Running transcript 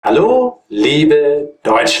Hallo, liebe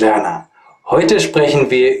Deutschlerner! Heute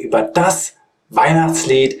sprechen wir über das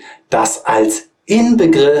Weihnachtslied, das als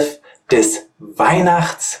Inbegriff des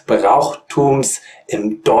Weihnachtsbrauchtums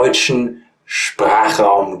im deutschen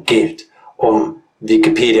Sprachraum gilt, um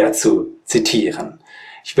Wikipedia zu zitieren.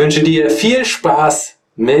 Ich wünsche dir viel Spaß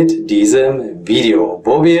mit diesem Video,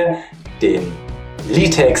 wo wir den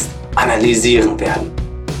Liedtext analysieren werden.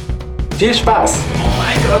 Viel Spaß! Oh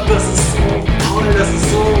mein Gott, das ist so toll, das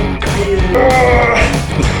ist so geil.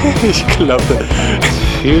 Ich glaube, es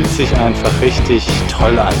fühlt sich einfach richtig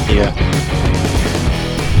toll an hier.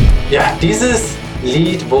 Ja, dieses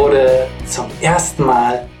Lied wurde zum ersten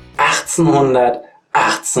Mal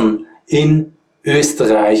 1818 in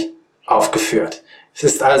Österreich aufgeführt. Es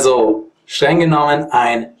ist also streng genommen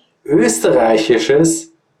ein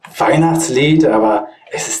österreichisches Weihnachtslied, aber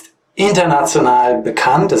es ist international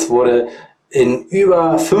bekannt. Es wurde in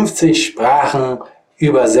über 50 Sprachen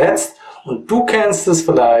übersetzt und du kennst es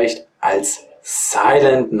vielleicht als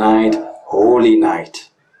Silent Night, Holy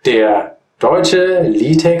Night. Der deutsche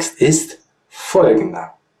Liedtext ist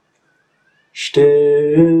folgender.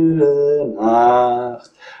 Stille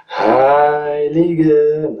Nacht,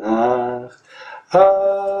 heilige Nacht,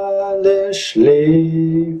 alles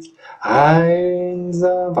schläft,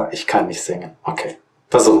 einsam. Ich kann nicht singen. Okay,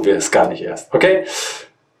 versuchen wir es gar nicht erst. Okay?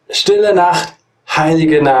 Stille Nacht,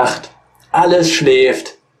 heilige Nacht, alles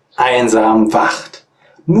schläft, einsam wacht.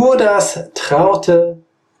 Nur das traute,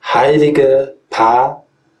 heilige Paar,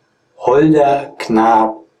 holder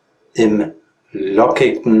Knab im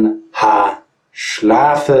lockigen Haar,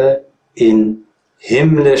 schlafe in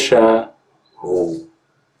himmlischer Ruhe.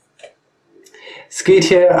 Es geht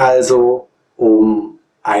hier also um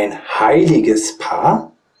ein heiliges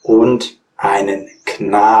Paar und einen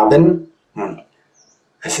Knaben.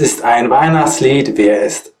 Es ist ein Weihnachtslied. Wer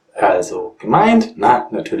ist also gemeint? Na,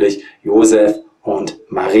 natürlich Josef und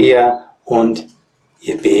Maria und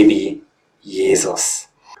ihr Baby Jesus.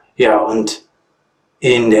 Ja, und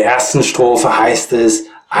in der ersten Strophe heißt es,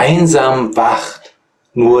 einsam wacht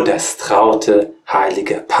nur das traute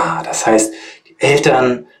heilige Paar. Das heißt, die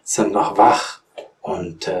Eltern sind noch wach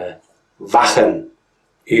und wachen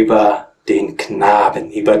über den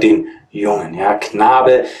Knaben, über den Jungen. Ja,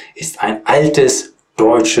 Knabe ist ein altes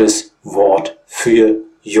deutsches Wort für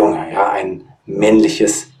Junge, ja, ein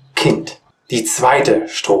männliches Kind. Die zweite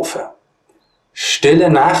Strophe. Stille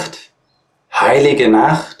Nacht, heilige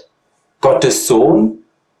Nacht, Gottes Sohn,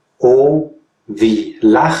 o wie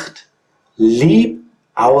lacht, lieb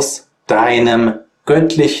aus deinem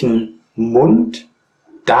göttlichen Mund,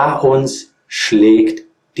 da uns schlägt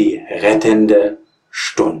die rettende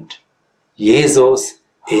Stund. Jesus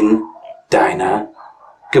in deiner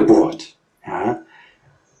Geburt. Ja.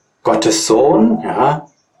 Gottes Sohn, ja,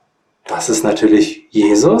 das ist natürlich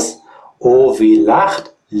Jesus. O wie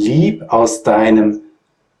lacht, lieb aus deinem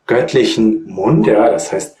göttlichen Mund, ja,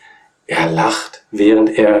 das heißt, er lacht,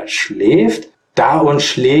 während er schläft. Da uns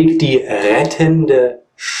schlägt die rettende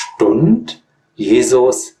Stund,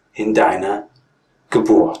 Jesus in deiner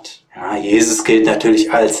Geburt. Ja, Jesus gilt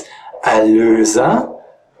natürlich als Erlöser,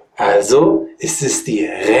 also ist es die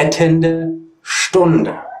rettende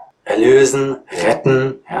Stunde. Erlösen,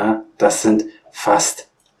 retten, ja, das sind fast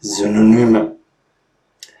Synonyme.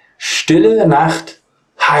 Stille Nacht,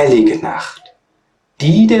 heilige Nacht,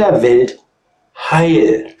 die der Welt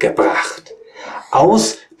Heil gebracht,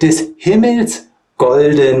 aus des Himmels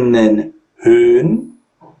goldenen Höhen,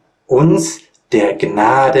 uns der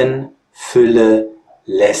Gnaden Fülle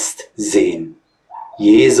lässt sehen.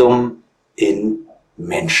 Jesum in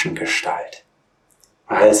Menschengestalt.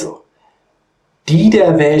 Also, die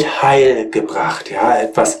der Welt Heil gebracht. Ja,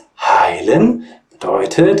 etwas heilen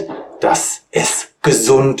bedeutet, dass es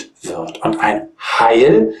gesund wird. Und ein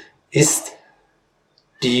Heil ist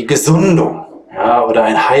die Gesundung. Ja, oder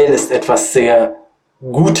ein Heil ist etwas sehr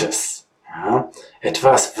Gutes. Ja,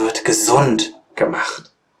 etwas wird gesund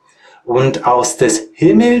gemacht. Und aus des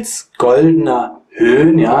Himmels goldener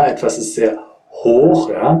Höhen, ja, etwas ist sehr hoch,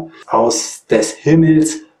 ja, aus des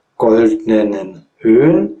Himmels goldenen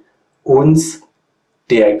Höhen uns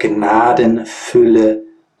der Gnadenfülle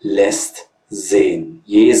lässt sehen.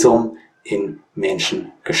 Jesum in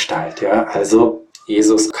Menschengestalt. Ja? Also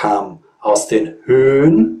Jesus kam aus den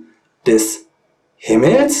Höhen des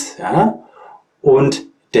Himmels, ja, und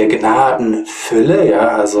der Gnadenfülle, ja,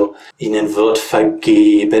 also ihnen wird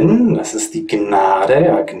vergeben, das ist die Gnade,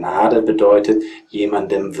 ja, Gnade bedeutet,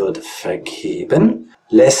 jemandem wird vergeben,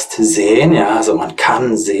 lässt sehen, ja, also man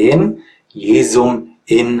kann sehen, Jesum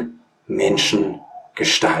in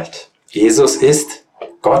Menschengestalt. Jesus ist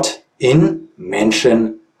Gott in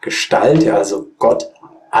Menschengestalt, ja, also Gott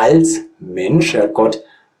als Mensch, Gott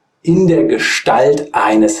in der Gestalt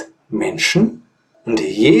eines Menschen. Und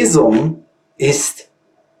Jesum ist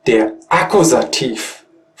der Akkusativ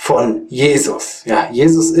von Jesus. Ja,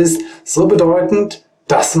 Jesus ist so bedeutend,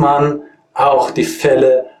 dass man auch die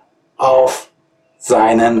Fälle auf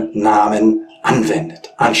seinen Namen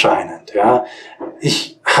anwendet, anscheinend. Ja.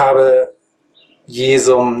 Ich habe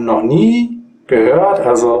Jesum noch nie gehört,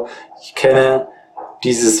 also ich kenne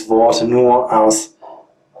dieses Wort nur aus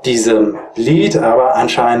diesem Lied, aber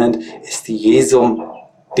anscheinend ist Jesum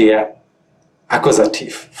der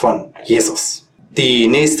Akkusativ von Jesus. Die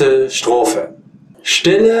nächste Strophe.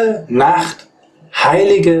 Stille Nacht,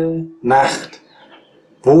 heilige Nacht,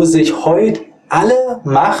 wo sich heut alle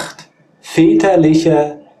Macht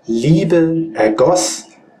väterlicher Liebe ergoss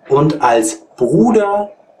und als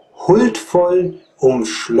Bruder huldvoll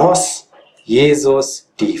umschloss Jesus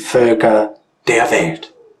die Völker der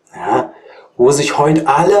Welt. Ja, wo sich heut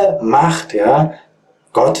alle Macht, ja,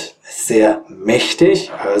 Gott ist sehr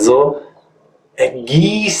mächtig, also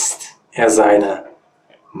ergießt er seine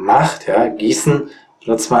Macht. Ja, gießen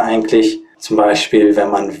benutzt man eigentlich zum Beispiel,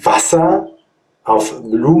 wenn man Wasser auf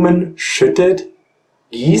Blumen schüttet,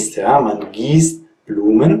 gießt, ja, man gießt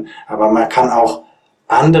Blumen, aber man kann auch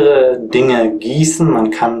andere Dinge gießen,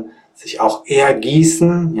 man kann sich auch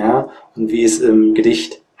ergießen, ja, und wie es im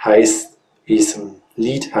Gedicht heißt, wie es im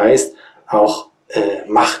Lied heißt, auch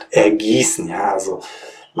Macht ergießen, ja, also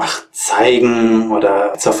Macht zeigen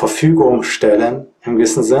oder zur Verfügung stellen im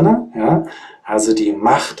gewissen Sinne, ja, also die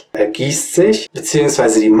Macht ergießt sich,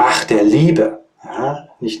 beziehungsweise die Macht der Liebe, ja,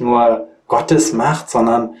 nicht nur Gottes Macht,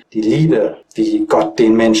 sondern die Liebe, die Gott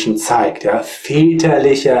den Menschen zeigt, ja,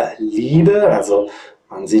 väterlicher Liebe, also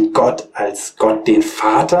man sieht Gott als Gott den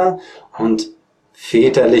Vater und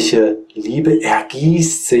väterliche Liebe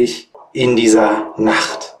ergießt sich in dieser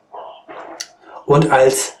Nacht. Und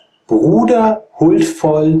als Bruder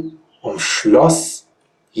huldvoll umschloss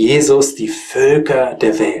Jesus die Völker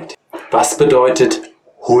der Welt. Was bedeutet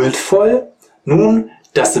huldvoll? Nun,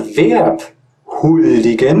 das Verb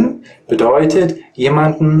huldigen bedeutet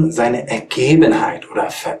jemanden seine Ergebenheit oder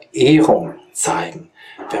Verehrung zeigen.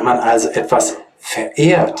 Wenn man also etwas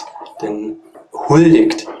verehrt, dann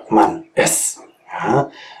huldigt man es. Ja?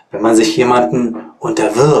 Wenn man sich jemanden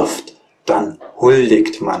unterwirft, dann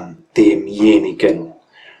huldigt man demjenigen.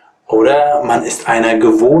 Oder man ist einer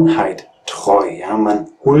Gewohnheit treu. Ja? Man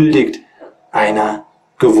huldigt einer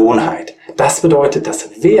Gewohnheit. Das bedeutet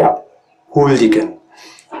das Verb huldigen.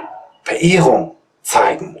 Verehrung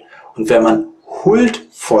zeigen. Und wenn man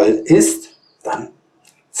huldvoll ist, dann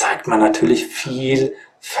zeigt man natürlich viel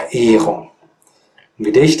Verehrung. Im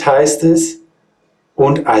Gedicht heißt es,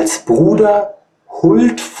 und als Bruder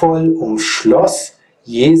huldvoll umschloss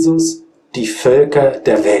Jesus die Völker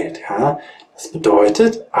der Welt. Ja, das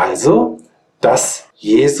bedeutet also, dass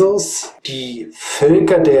Jesus die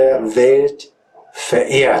Völker der Welt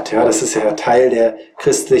verehrt. Ja, das ist ja Teil der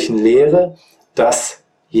christlichen Lehre, dass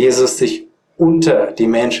Jesus sich unter die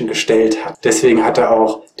Menschen gestellt hat. Deswegen hat er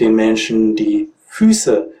auch den Menschen die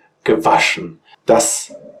Füße gewaschen.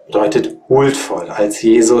 Das bedeutet huldvoll. Als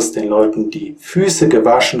Jesus den Leuten die Füße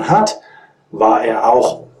gewaschen hat, war er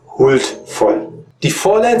auch huldvoll. Die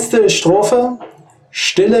vorletzte Strophe.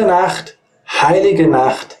 Stille Nacht, heilige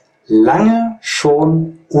Nacht, lange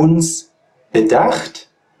schon uns bedacht,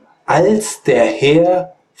 als der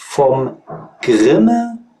Herr vom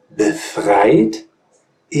Grimme befreit,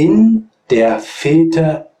 in der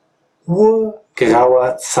Väter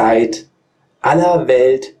urgrauer Zeit aller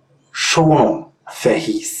Welt Schonung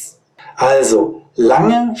verhieß. Also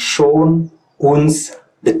lange schon uns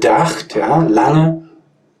bedacht, ja, lange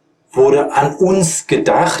wurde an uns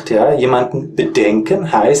gedacht, ja, jemanden bedenken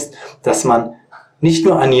heißt, dass man nicht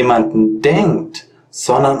nur an jemanden denkt,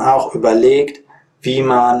 sondern auch überlegt, wie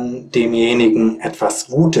man demjenigen etwas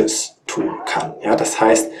Gutes tun kann. Ja, das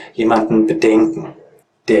heißt, jemanden bedenken.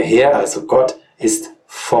 Der Herr, also Gott, ist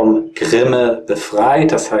vom Grimme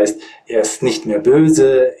befreit. Das heißt, er ist nicht mehr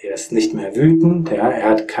böse, er ist nicht mehr wütend, ja, er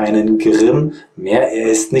hat keinen Grimm mehr,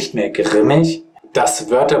 er ist nicht mehr grimmig. Das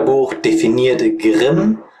Wörterbuch definierte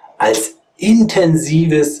Grimm als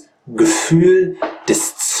intensives Gefühl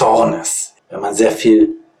des Zornes. Wenn man sehr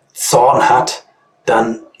viel Zorn hat,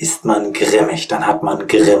 dann ist man grimmig, dann hat man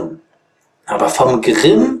Grimm. Aber vom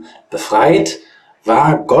Grimm befreit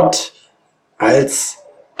war Gott, als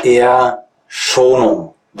er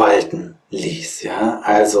Schonung walten ließ. Ja?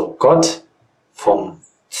 Also Gott vom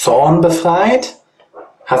Zorn befreit,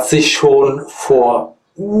 hat sich schon vor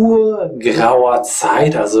urgrauer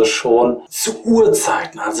Zeit, also schon zu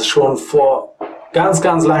Urzeiten, also schon vor ganz,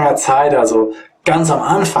 ganz langer Zeit, also ganz am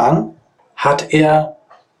Anfang, hat er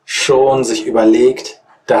schon sich überlegt,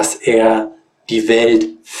 dass er die Welt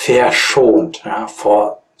verschont, ja,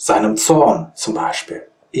 vor seinem Zorn zum Beispiel.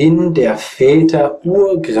 In der Väter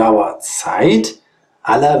urgrauer Zeit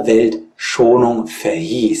aller Welt Schonung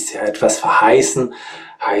verhieß. Ja, etwas verheißen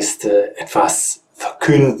heißt etwas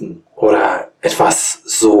verkünden oder etwas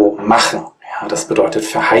so machen. Ja, das bedeutet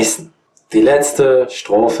verheißen. Die letzte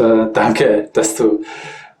Strophe, danke, dass du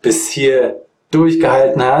bis hier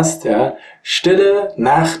durchgehalten hast. Ja. Stille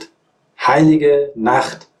Nacht, heilige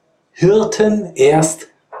Nacht, Hirten erst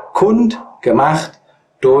kund gemacht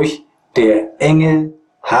durch der Engel,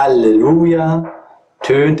 Halleluja,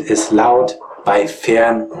 tönt es laut bei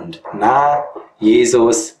fern und nah,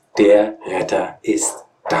 Jesus, der Retter, ist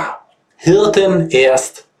da. Hirten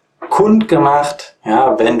erst kund gemacht,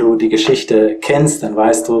 ja, wenn du die Geschichte kennst, dann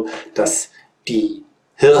weißt du, dass die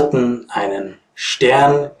Hirten einen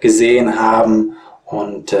Stern gesehen haben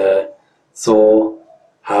und so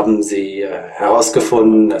haben sie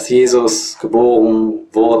herausgefunden, dass Jesus geboren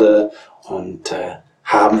wurde und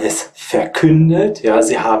haben es verkündet, ja,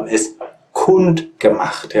 sie haben es kund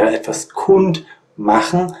gemacht, ja, etwas kund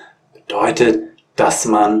machen bedeutet, dass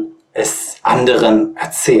man es anderen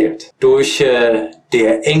erzählt. Durch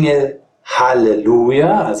der Engel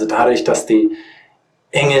Halleluja, also dadurch, dass die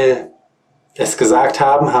Engel es gesagt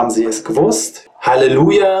haben, haben sie es gewusst.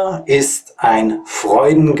 Halleluja ist ein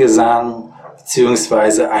Freudengesang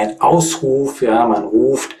beziehungsweise ein Ausruf, ja, man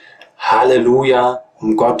ruft Halleluja,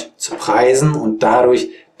 um Gott zu preisen und dadurch,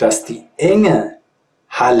 dass die Engel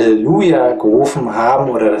Halleluja gerufen haben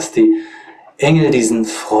oder dass die Engel diesen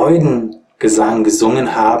Freudengesang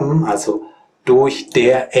gesungen haben, also durch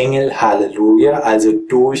der Engel Halleluja, also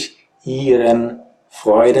durch ihren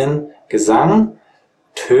Freudengesang,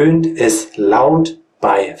 tönt es laut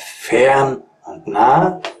bei fern und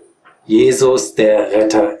nah, Jesus der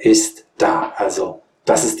Retter ist da. Also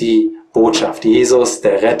das ist die Botschaft, Jesus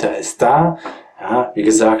der Retter ist da. Ja, wie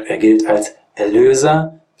gesagt, er gilt als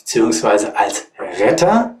Erlöser beziehungsweise als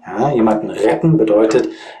Retter. Ja, jemanden retten bedeutet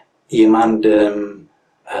jemandem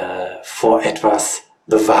vor etwas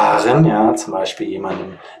bewahren, ja, zum Beispiel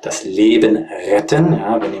jemandem das Leben retten,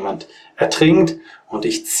 ja, wenn jemand ertrinkt und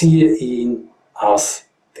ich ziehe ihn aus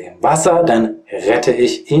dem Wasser, dann rette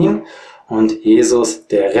ich ihn und Jesus,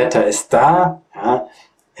 der Retter, ist da, ja,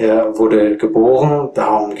 er wurde geboren,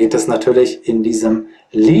 darum geht es natürlich in diesem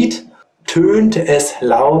Lied, tönt es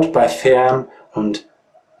laut bei fern und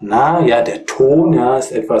nah, ja, der Ton, ja,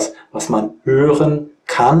 ist etwas, was man hören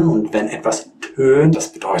kann und wenn etwas tönt, das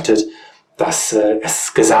bedeutet, dass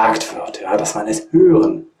es gesagt wird, ja, dass man es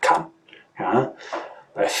hören kann, ja,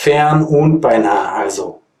 bei fern und bei nah,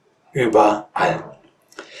 also überall.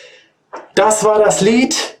 Das war das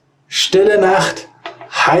Lied, Stille Nacht,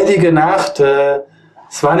 Heilige Nacht.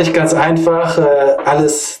 Es war nicht ganz einfach,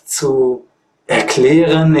 alles zu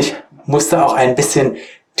erklären. Ich musste auch ein bisschen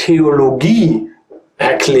Theologie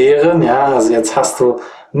erklären. Ja, also jetzt hast du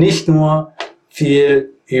nicht nur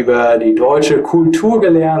viel über die deutsche Kultur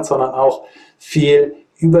gelernt, sondern auch viel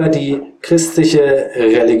über die christliche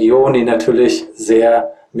Religion, die natürlich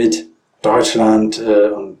sehr mit Deutschland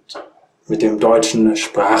und mit dem deutschen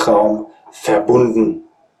Sprachraum verbunden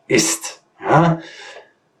ist. Ja?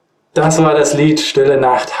 Das war das Lied Stille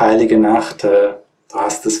Nacht, Heilige Nacht. Du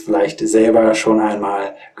hast es vielleicht selber schon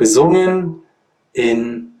einmal gesungen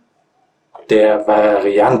in der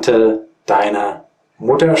Variante deiner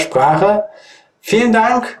Muttersprache. Vielen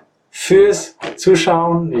Dank fürs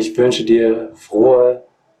Zuschauen. Ich wünsche dir frohe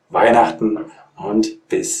Weihnachten und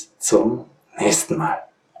bis zum nächsten Mal.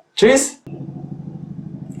 Tschüss.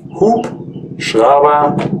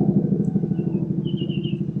 Hubschrauber.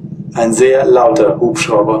 Ein sehr lauter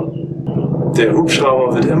Hubschrauber. Der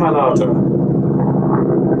Hubschrauber wird immer lauter.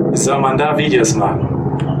 Wie soll man da Videos machen?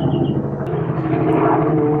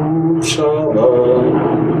 Hubschrauber,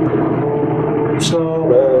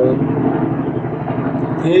 Hubschrauber,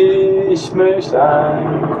 ich möchte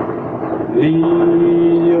ein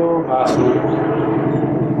Video machen.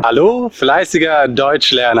 Hallo, fleißiger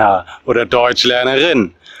Deutschlerner oder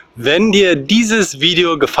Deutschlernerin. Wenn dir dieses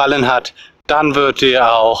Video gefallen hat, dann wird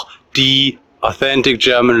dir auch die Authentic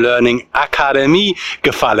German Learning Akademie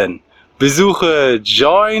gefallen. Besuche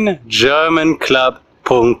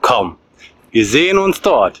joingermanclub.com. Wir sehen uns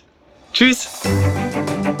dort. Tschüss!